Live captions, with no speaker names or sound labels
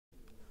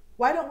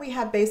Why don't we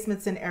have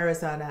basements in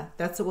Arizona?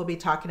 That's what we'll be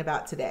talking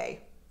about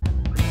today.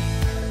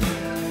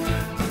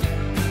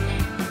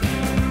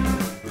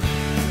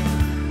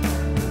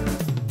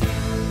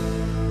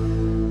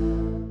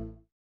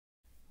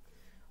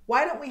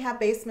 Why don't we have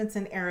basements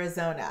in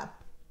Arizona?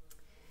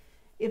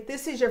 If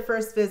this is your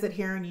first visit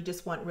here and you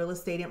just want real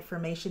estate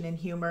information and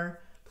humor,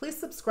 please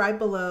subscribe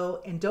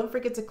below and don't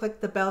forget to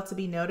click the bell to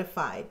be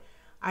notified.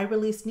 I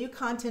release new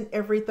content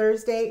every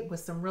Thursday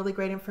with some really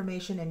great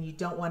information and you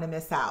don't want to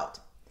miss out.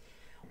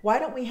 Why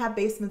don't we have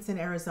basements in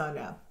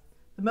Arizona?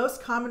 The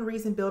most common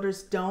reason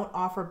builders don't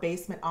offer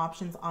basement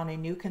options on a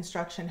new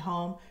construction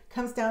home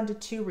comes down to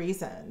two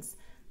reasons: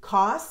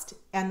 cost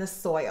and the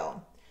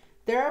soil.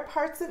 There are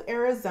parts of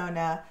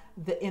Arizona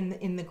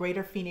in the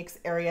greater Phoenix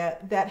area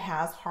that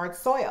has hard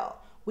soil.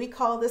 We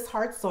call this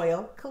hard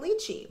soil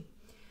caliche.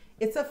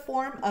 It's a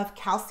form of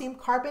calcium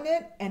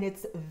carbonate and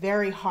it's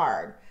very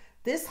hard.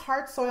 This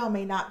hard soil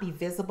may not be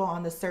visible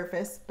on the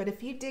surface, but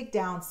if you dig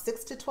down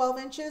 6 to 12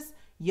 inches,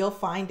 you'll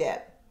find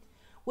it.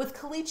 With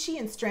caliche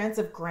and strands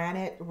of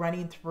granite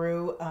running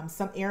through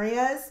some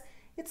areas,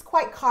 it's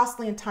quite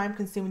costly and time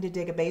consuming to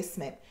dig a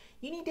basement.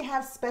 You need to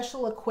have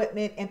special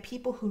equipment and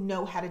people who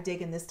know how to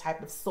dig in this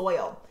type of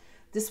soil.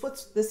 This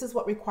is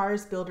what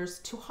requires builders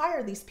to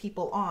hire these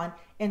people on,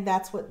 and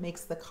that's what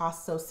makes the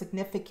cost so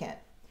significant.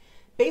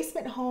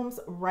 Basement homes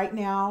right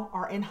now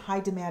are in high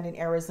demand in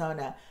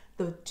Arizona.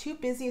 The two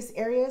busiest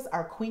areas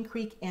are Queen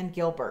Creek and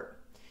Gilbert.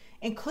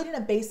 Including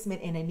a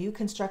basement in a new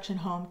construction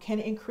home can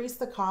increase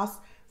the cost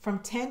from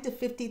 $10,000 to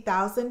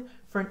 $50,000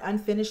 for an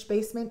unfinished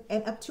basement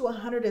and up to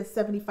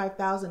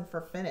 $175,000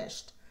 for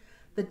finished.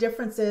 The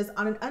difference is,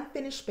 on an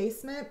unfinished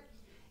basement,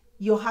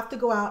 you'll have to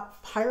go out,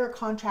 hire a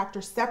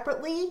contractor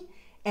separately,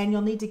 and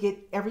you'll need to get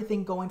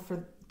everything going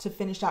to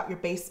finish out your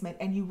basement,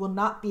 and you will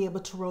not be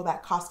able to roll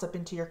that cost up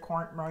into your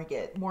current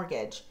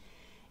mortgage.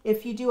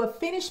 If you do a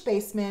finished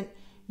basement,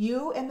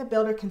 you and the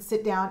builder can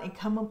sit down and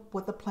come up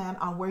with a plan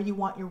on where you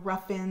want your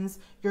rough-ins,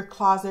 your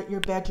closet, your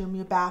bedroom,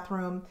 your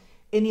bathroom,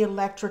 any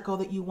electrical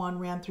that you want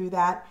ran through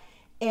that.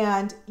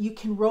 And you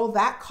can roll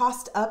that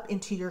cost up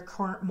into your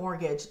current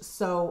mortgage.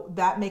 So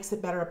that makes it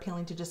better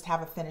appealing to just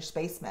have a finished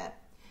basement.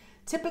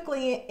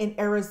 Typically in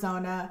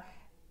Arizona,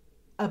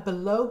 a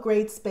below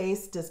grade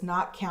space does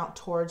not count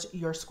towards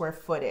your square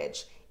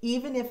footage.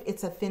 Even if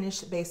it's a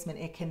finished basement,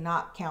 it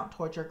cannot count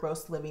towards your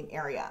gross living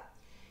area.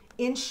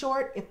 In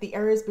short, if the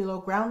area is below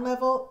ground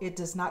level, it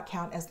does not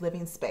count as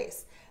living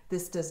space.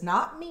 This does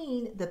not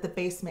mean that the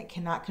basement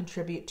cannot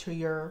contribute to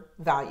your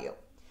value.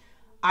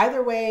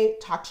 Either way,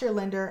 talk to your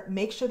lender.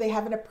 Make sure they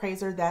have an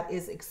appraiser that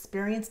is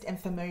experienced and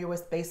familiar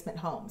with basement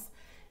homes.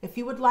 If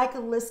you would like a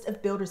list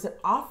of builders that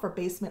offer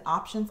basement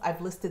options, I've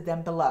listed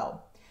them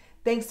below.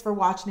 Thanks for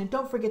watching, and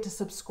don't forget to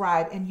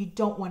subscribe, and you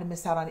don't want to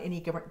miss out on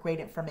any great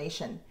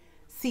information.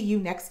 See you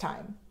next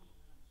time.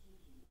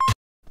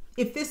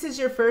 If this is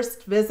your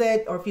first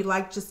visit, or if you'd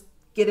like just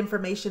get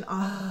information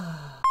on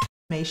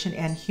information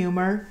and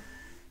humor,